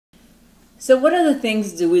So what other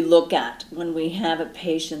things do we look at when we have a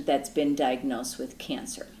patient that's been diagnosed with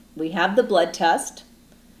cancer? We have the blood test,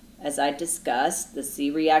 as I discussed, the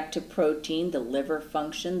c-reactive protein, the liver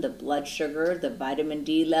function, the blood sugar, the vitamin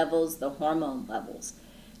D levels, the hormone levels.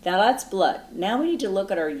 Now that's blood. Now we need to look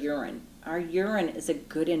at our urine. Our urine is a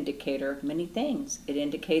good indicator of many things. It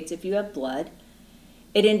indicates if you have blood.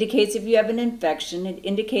 It indicates if you have an infection. It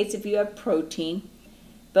indicates if you have protein.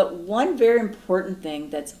 But one very important thing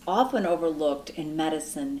that's often overlooked in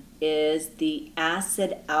medicine is the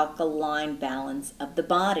acid-alkaline balance of the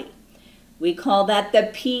body. We call that the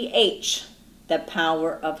pH, the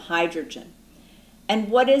power of hydrogen. And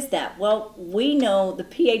what is that? Well, we know the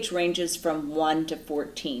pH ranges from 1 to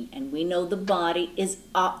 14, and we know the body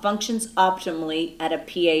functions optimally at a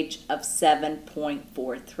pH of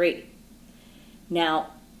 7.43.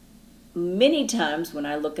 Now, many times when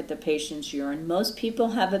I look at the patient's urine, most people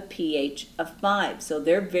have a pH of 5, so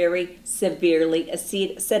they're very severely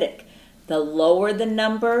acidic. The lower the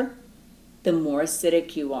number, the more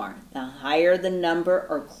acidic you are. The higher the number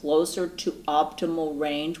or closer to optimal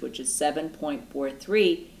range, which is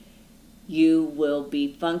 7.43, you will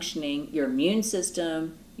be functioning, your immune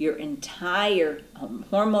system, your entire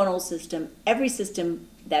hormonal system, every system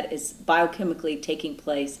that is biochemically taking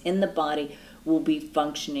place in the body will be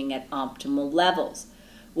functioning at optimal levels.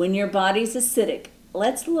 When your body's acidic,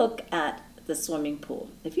 let's look at the swimming pool.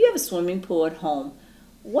 If you have a swimming pool at home,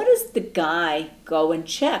 what does the guy go and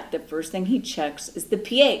check? The first thing he checks is the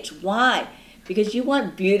pH. Why? Because you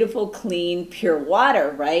want beautiful, clean, pure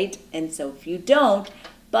water, right? And so if you don't,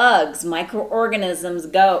 bugs, microorganisms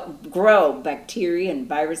grow, bacteria and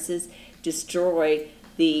viruses destroy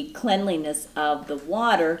the cleanliness of the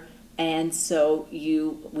water, and so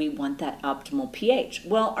we want that optimal pH.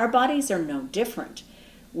 Well, our bodies are no different.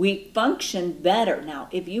 We function better. Now,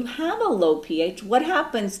 if you have a low pH, what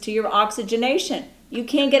happens to your oxygenation? You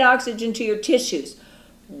can't get oxygen to your tissues.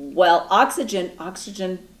 Well, oxygen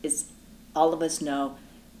is, all of us know,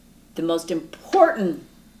 the most important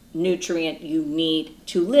nutrient you need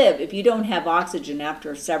to live. If you don't have oxygen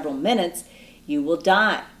after several minutes, you will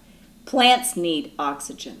die. Plants need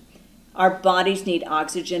oxygen. Our bodies need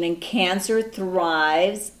oxygen, and cancer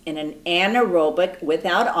thrives in an anaerobic,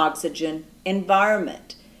 without oxygen,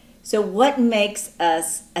 environment. So what makes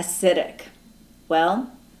us acidic?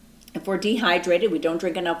 Well, if we're dehydrated, we don't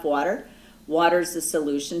drink enough water. Water is the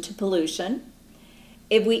solution to pollution.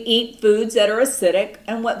 If we eat foods that are acidic,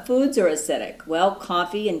 and what foods are acidic? Well,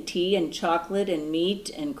 coffee and tea and chocolate and meat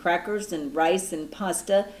and crackers and rice and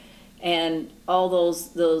pasta and all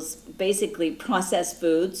those basically processed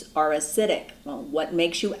foods are acidic. Well, what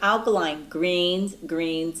makes you alkaline? Greens,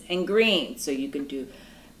 greens, and greens. So you can do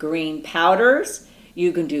green powders,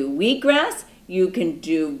 you can do wheatgrass, you can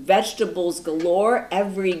do vegetables galore,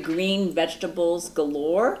 every green vegetables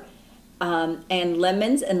galore, and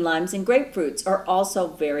lemons and limes and grapefruits are also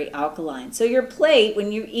very alkaline. So your plate,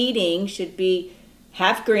 when you're eating, should be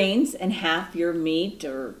half greens and half your meat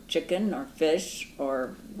or chicken or fish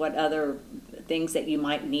or what other things that you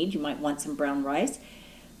might need. You might want some brown rice.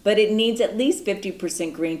 But it needs at least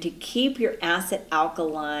 50% green to keep your acid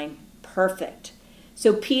alkaline perfect.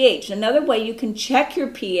 So pH, another way you can check your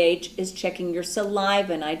pH is checking your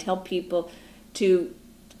saliva. And I tell people to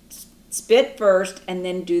spit first and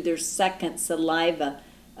then do their second saliva,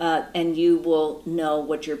 and you will know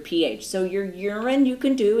what your pH. So your urine you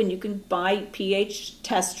can do, and you can buy pH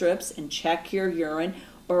test strips and check your urine,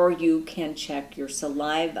 or you can check your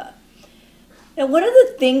saliva. Now, what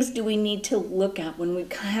other things do we need to look at when we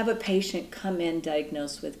have a patient come in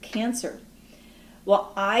diagnosed with cancer?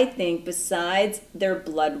 Well, I think besides their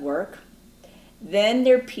blood work, then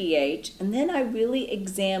their pH, and then I really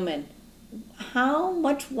examine how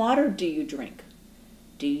much water do you drink?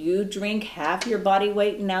 Do you drink half your body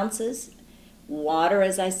weight in ounces? Water,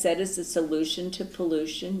 as I said, is the solution to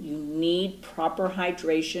pollution. You need proper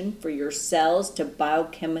hydration for your cells to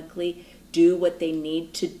biochemically do what they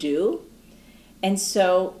need to do. And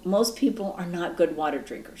so most people are not good water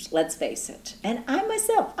drinkers, let's face it. And I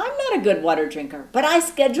myself, I'm not a good water drinker, but I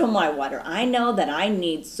schedule my water. I know that I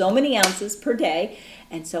need so many ounces per day,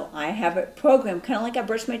 and so I have a program, kind of like I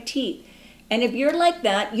brush my teeth. And if you're like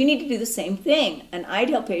that, you need to do the same thing. And I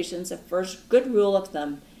tell patients the first good rule of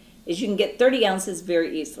thumb is you can get 30 ounces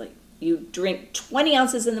very easily. You drink 20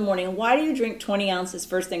 ounces in the morning. And why do you drink 20 ounces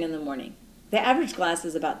first thing in the morning? The average glass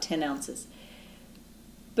is about 10 ounces.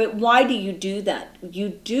 But why do you do that? You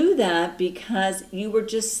do that because you were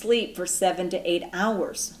just asleep for 7 to 8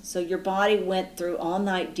 hours. So your body went through all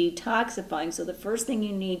night detoxifying. So the first thing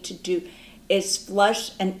you need to do is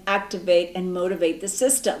flush and activate and motivate the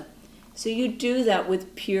system. So you do that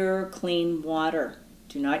with pure, clean water.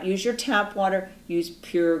 Do not use your tap water. Use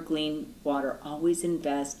pure, clean water. Always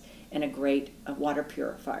invest in a great water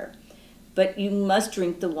purifier. But you must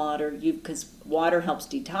drink the water because water helps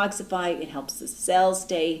detoxify. It helps the cells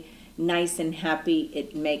stay nice and happy.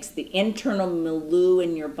 It makes the internal milieu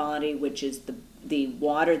in your body, which is the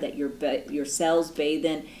water that your cells bathe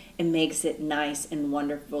in, and makes it nice and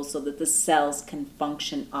wonderful so that the cells can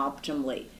function optimally.